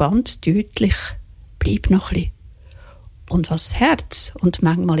immer noch ganz deutlich, bleib noch ein bisschen. Und was das Herz und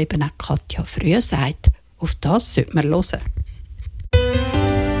manchmal eben auch Katja Frühe sagt, auf das sollte man hören.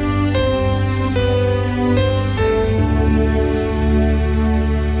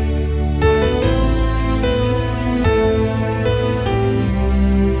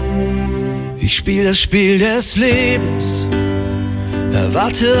 Ich spiel das Spiel des Lebens,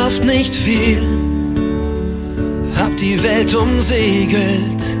 erwarte oft nicht viel, hab die Welt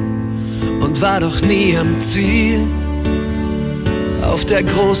umsegelt und war doch nie am Ziel. Auf der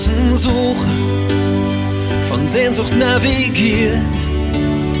großen Suche, von Sehnsucht navigiert,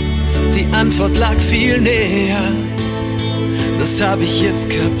 die Antwort lag viel näher, das hab ich jetzt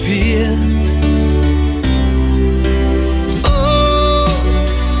kapiert. Oh,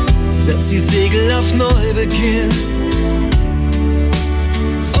 setz die Segel auf Neubeginn.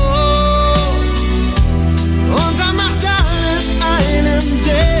 Oh, und dann macht alles einen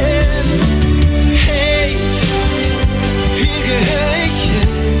Sinn. Hey, hier gehör ich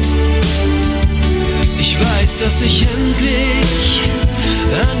hin. Ich weiß, dass ich endlich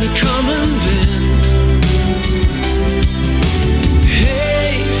angekommen bin.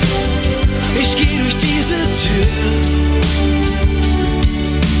 Hey, ich geh durch diese Tür.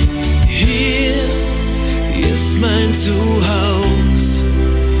 Hier ist mein Zuhause.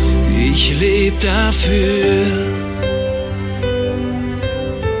 Ich leb dafür.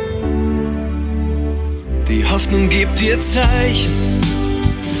 Die Hoffnung gibt dir Zeichen.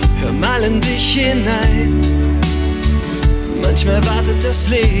 Hör mal in dich hinein. Manchmal wartet das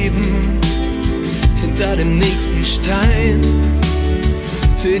Leben hinter dem nächsten Stein.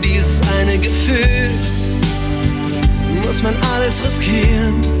 Für dieses eine Gefühl muss man alles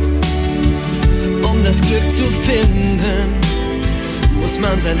riskieren. Um das Glück zu finden, muss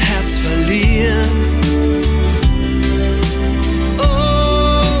man sein Herz verlieren.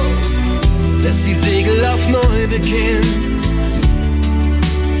 Oh, setz die Segel auf Neubeginn.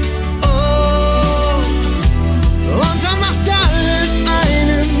 Und dann macht alles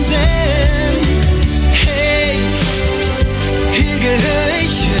einen Sinn. Hey, hier gehöre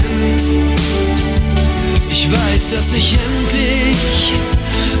ich hin. Ich weiß, dass ich endlich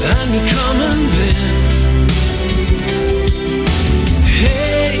angekommen bin.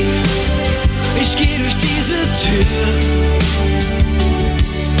 Hey, ich gehe durch diese Tür.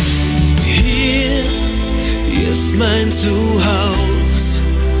 Hier ist mein Zuhause.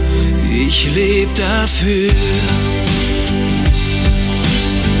 Ich lebe dafür.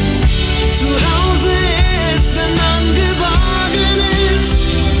 Zu Hause ist, wenn man geborgen ist.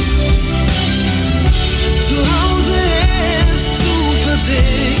 Zu Hause ist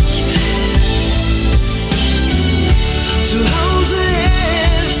Zuversicht. Zu Hause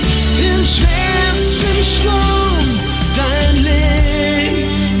ist im schwersten Sturm dein Licht.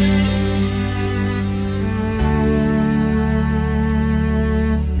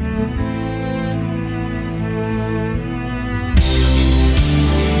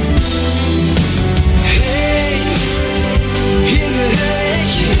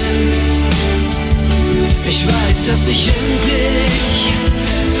 Ich weiß, dass ich endlich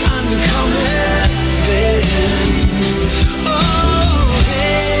angekommen bin. Oh,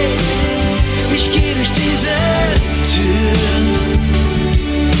 hey, ich gehe durch diese Tür.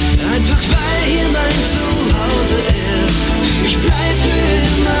 Einfach weil hier mein Zuhause ist. Ich bleib für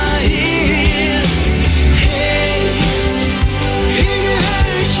immer hier. Hey, hier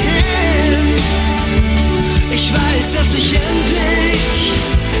gehöre ich hin. Ich weiß, dass ich endlich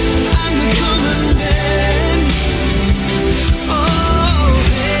angekommen bin.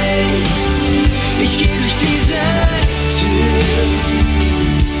 Ich gehe durch diese Tür.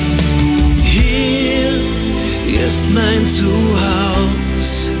 Hier ist mein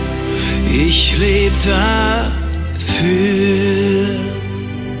Zuhause. Ich lebe dafür.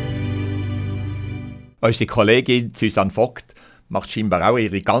 Unsere Kollegin Susanne Vogt macht scheinbar auch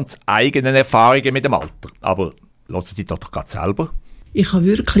ihre ganz eigenen Erfahrungen mit dem Alter. Aber hören Sie doch gerade selber. Ich habe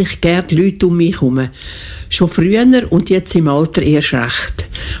wirklich gerne die Leute um mich herum. Schon früher und jetzt im Alter erst recht.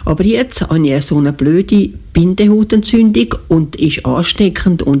 Aber jetzt habe ich so eine blöde Bindehautentzündung und ist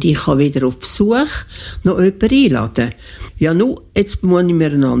ansteckend und ich kann weder auf Besuch noch jemanden einladen. Ja, nun, jetzt muss ich mir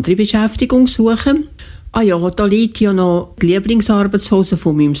eine andere Beschäftigung suchen. Ah ja, da liegt ja noch die Lieblingsarbeitshose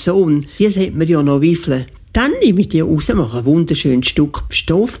von meinem Sohn. Die sollte man ja noch wiefeln. Dann nehme ich die raus, mache ein wunderschönes Stück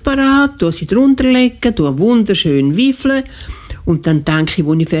Stoff parat, tue sie drunter legen, tue wunderschön wiefeln. Und dann denke ich,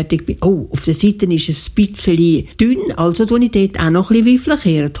 als ich fertig bin, oh, auf der Seite ist es ein bisschen dünn, also tue ich dort auch noch ein bisschen wiefeln,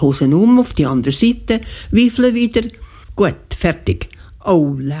 kehre die Hosen auf die andere Seite, wiefle wieder. Gut, fertig.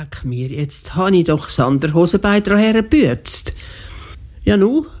 Oh, leck mir, jetzt habe ich doch das andere Hosenbein daher gebützt. Ja,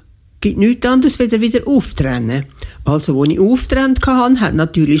 nun, gibt nichts anderes, wieder auftrennen. Also, als ich auftrennt hatte, hat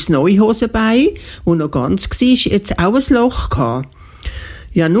natürlich das neue Hosenbein, das noch ganz war, jetzt auch ein Loch gehabt.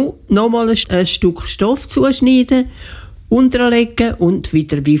 Ja, nun, nochmal ein Stück Stoff zuschneiden, unterlegen und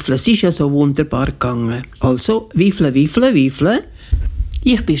wieder wiefeln. Es ist ja so wunderbar gegangen. Also, wiefeln.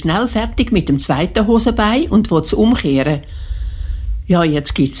 Ich bin schnell fertig mit dem zweiten Hosenbein und will es umkehren. Ja,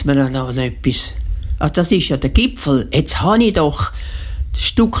 jetzt gibt es mir noch etwas. Also, das ist ja der Gipfel. Jetzt habe ich doch das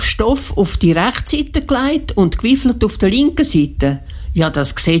Stück Stoff auf die rechte Seite gelegt und gewiefelt auf der linken Seite. Ja,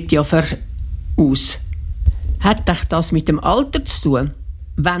 das sieht ja aus. Hat euch das mit dem Alter zu tun?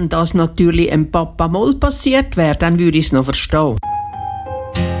 Wenn das natürlich einem Papa mal passiert wäre, dann würde ich es noch verstehen.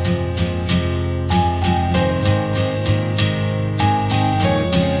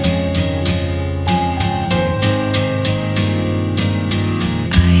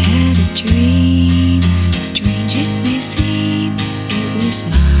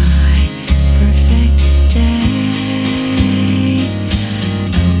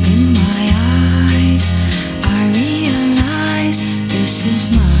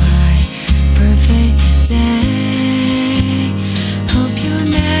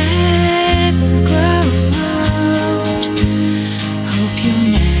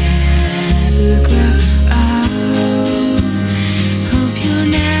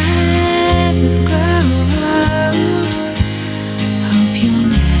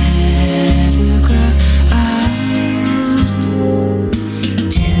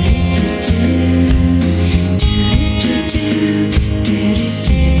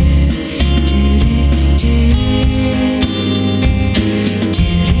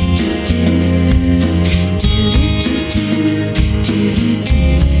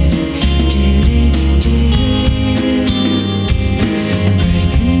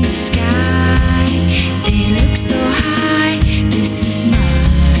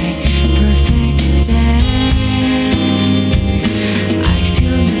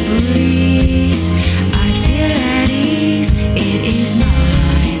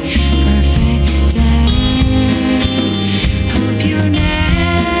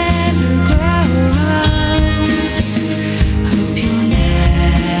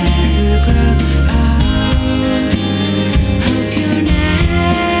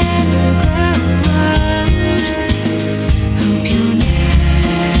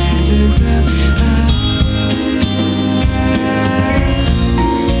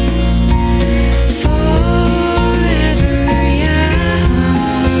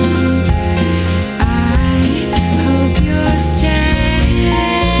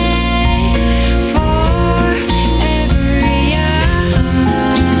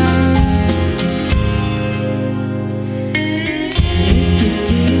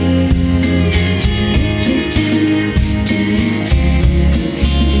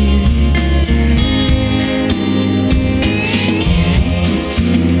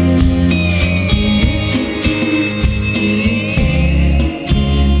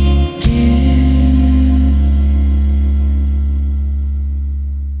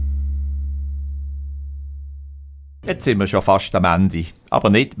 Jetzt sind wir schon fast am Ende, aber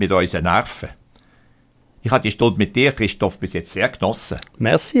nicht mit unseren Nerven. Ich habe die Stunde mit dir, Christoph, bis jetzt sehr genossen.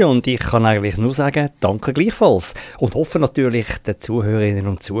 Merci, und ich kann eigentlich nur sagen, danke gleichfalls. Und hoffe natürlich, den Zuhörerinnen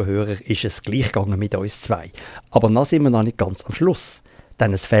und Zuhörern ist es gleich gegangen mit uns zwei. Aber dann sind wir noch nicht ganz am Schluss.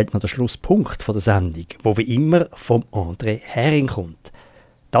 Denn es fehlt noch der Schlusspunkt von der Sendung, wo wie immer vom André Hering kommt.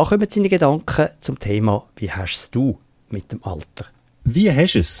 Da kommen seine Gedanken zum Thema «Wie hast du mit dem Alter?» Wie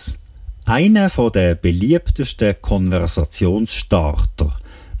hast du es? Einer der beliebtesten Konversationsstarter.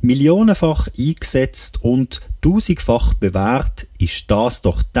 Millionenfach eingesetzt und tausendfach bewährt, ist das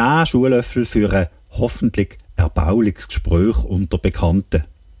doch der Schuhlöffel für ein hoffentlich erbauliches Gespräch unter Bekannten.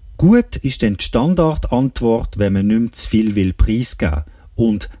 Gut ist dann die Standardantwort, wenn man nicht mehr zu viel will preisgeben.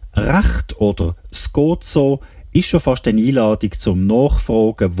 Und recht oder es geht so ist schon fast eine Einladung zum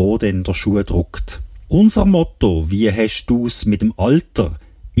Nachfragen, wo denn der Schuh drückt. Unser Motto, wie hast du es mit dem Alter,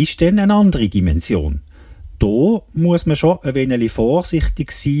 ist dann eine andere Dimension. Da muss man schon ein wenig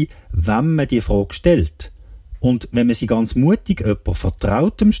vorsichtig sein, wenn man die Frage stellt. Und wenn man sie ganz mutig jemand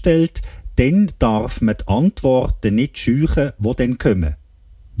Vertrautem stellt, dann darf man die Antworten nicht scheuchen, die dann kommen.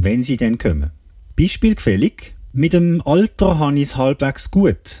 Wenn sie dann kommen. Beispiel gefällig: Mit dem Alter habe ich es halbwegs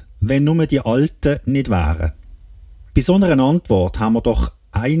gut, wenn nur die Alten nicht wären. Bei so einer Antwort haben wir doch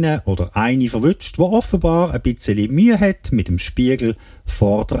einen oder eine verwünscht, der offenbar ein bisschen Mühe hat mit dem Spiegel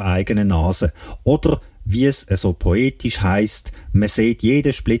vor der eigenen Nase. Oder wie es so poetisch heisst, man sieht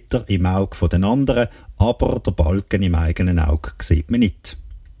jeden Splitter im Auge den anderen, aber der Balken im eigenen Auge sieht man nicht.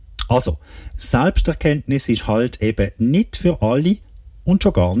 Also, Selbsterkenntnis ist halt eben nicht für alle und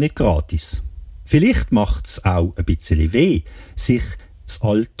schon gar nicht gratis. Vielleicht macht es auch ein bisschen weh, sich das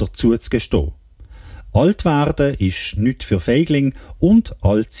Alter zuzugestehen. Alt werden ist nicht für Feigling und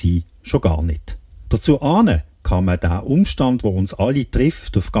alt sein schon gar nicht. Dazu ahnen kann man den Umstand, der uns alle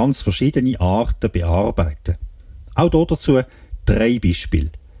trifft, auf ganz verschiedene Arten bearbeiten. Auch dazu 3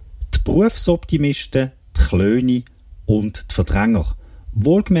 Beispiele. Die Berufsoptimisten, die Klöni und die Verdränger.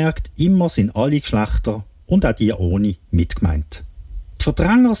 Wohlgemerkt, immer sind alle Geschlechter und auch die ohne mitgemeint. Die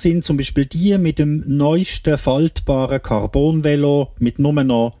Verdränger sind zum Beispiel die mit dem neuesten faltbaren Carbon-Velo mit nur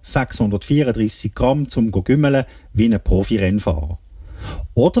noch 634 Gramm zum Gümmeln wie ein Profi-Rennfahrer.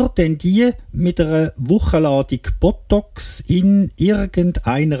 Oder denn die mit einer Wochenladung Botox in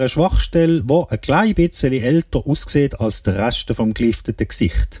irgendeiner Schwachstelle, die ein klein bisschen älter aussieht als der Rest vom gelifteten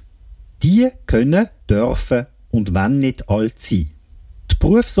Gesicht. Die können, dürfen und wollen nicht alt sein. Die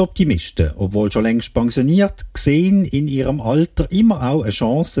Berufsoptimisten, obwohl schon längst pensioniert, sehen in ihrem Alter immer auch eine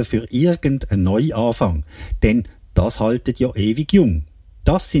Chance für irgendeinen Neuanfang. Denn das haltet ja ewig jung.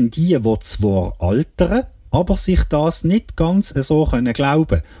 Das sind die zwar altern, aber sich das nicht ganz so glauben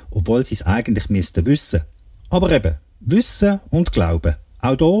können, obwohl sie es eigentlich wissen müssten. Aber eben, Wissen und Glauben.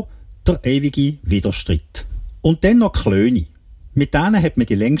 Auch hier der ewige Widerstreit. Und dann noch Klöni. Mit denen hat man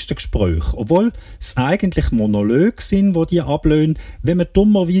die längsten Gespräche, obwohl es eigentlich Monologe sind, die ablöhnen, wenn man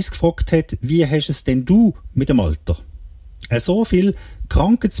dummerweise gefragt hat, wie hast es denn du mit dem Alter? So viel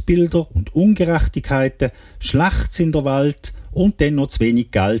Krankheitsbilder und Ungerechtigkeiten, Schlechtes in der Welt und dann noch zu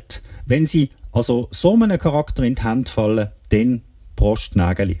wenig Geld. Wenn sie also so einem Charakter in die Hände fallen, dann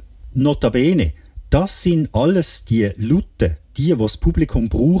Prostnägeli. Notabene, das sind alles die Laute, die das Publikum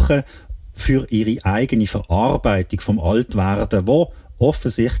brauchen für ihre eigene Verarbeitung vom Altwerden, wo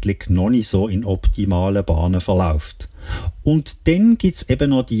offensichtlich noch nicht so in optimalen Bahnen verläuft. Und dann gibt es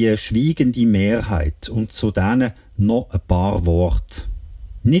eben noch die schweigende Mehrheit und zu denen noch ein paar Worte.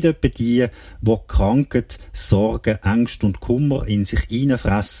 Nicht etwa die Krankheit, Sorgen, Ängste und Kummer in sich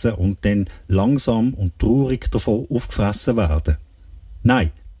hineinfressen und dann langsam und traurig davon aufgefressen werden.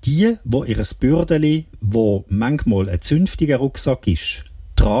 Nein, die ihr Bürdeli, wo manchmal ein zünftiger Rucksack ist,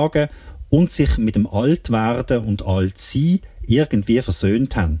 tragen und sich mit dem Altwerden und Altsein irgendwie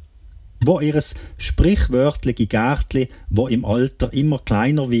versöhnt haben. Wo ihr sprichwörtliche Gärtli, wo im Alter immer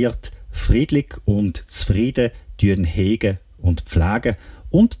kleiner wird, friedlich und zufrieden hegen und pflegen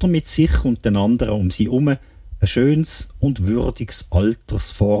und damit sich und den anderen um sie herum ein schönes und würdiges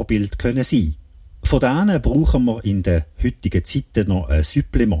Altersvorbild können sein. Von denen brauchen wir in den heutigen Zeiten noch ein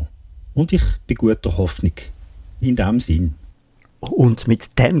Supplement. Und ich bin guter Hoffnung. In diesem Sinn. Und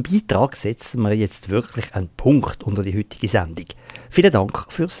mit diesem Beitrag setzen wir jetzt wirklich einen Punkt unter die heutige Sendung. Vielen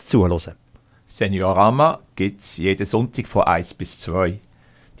Dank fürs Zuhören. Seniorama gibt es jeden Sonntag von 1 bis 2.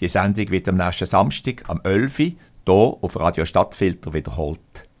 Die Sendung wird am nächsten Samstag am 11 Uhr hier auf Radio Stadtfilter wiederholt.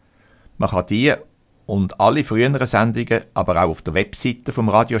 Man kann die und alle früheren Sendungen aber auch auf der Webseite vom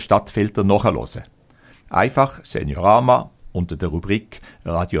Radio Stadtfilter nachhören. Einfach Seniorama unter der Rubrik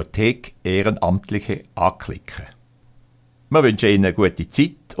Radiothek Ehrenamtliche anklicken. Wir wünschen Ihnen eine gute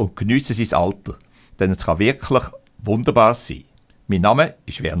Zeit und geniessen sein Alter, denn es kann wirklich wunderbar sein. Mein Name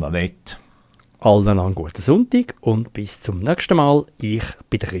ist Werner Nett. Allen einen guten Sonntag und bis zum nächsten Mal. Ich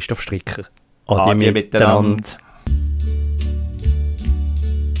bin der Christoph Stricker. Adieu miteinander.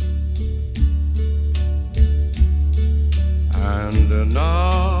 And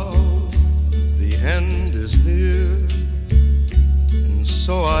now the end is near, and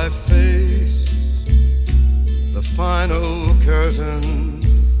so I face the final curtain.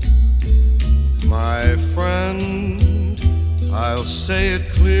 My friend, I'll say it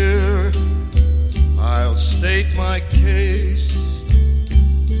clear, I'll state my case,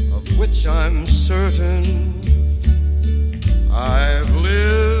 of which I'm certain. I've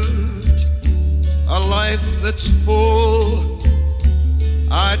lived a life that's full.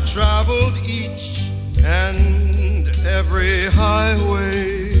 I traveled each and every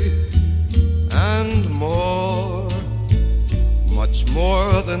highway and more, much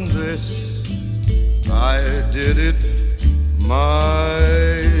more than this. I did it my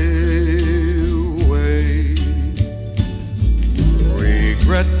way.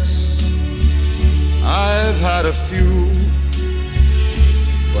 Regrets, I've had a few,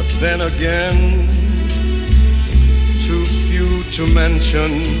 but then again, too few to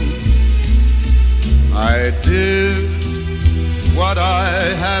mention. I did what I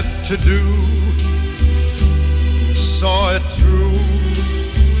had to do, saw it through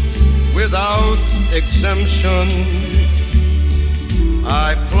without exemption.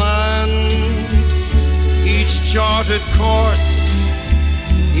 I planned each charted course,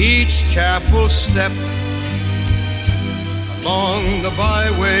 each careful step along the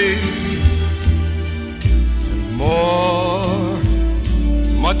byway, and more,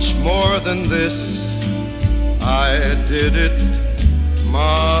 much more than this, I did it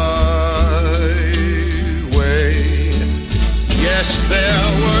my way. Yes, there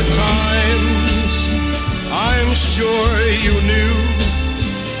were times, I'm sure you knew,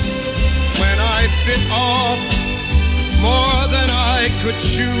 when I bit off more than I could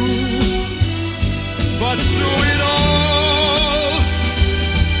chew. But through it all,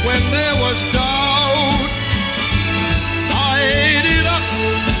 when there was doubt, I ate it up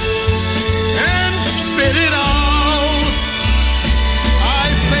and spit it out. I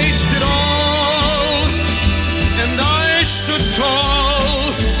faced it all, and I stood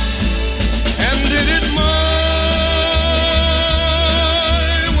tall and did it my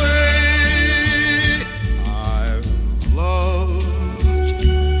way. I've loved,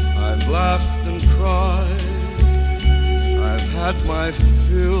 I've laughed and cried, I've had my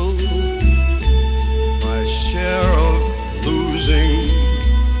fill, my share of losing,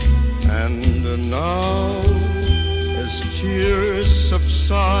 and now as tears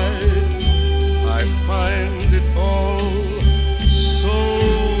subside,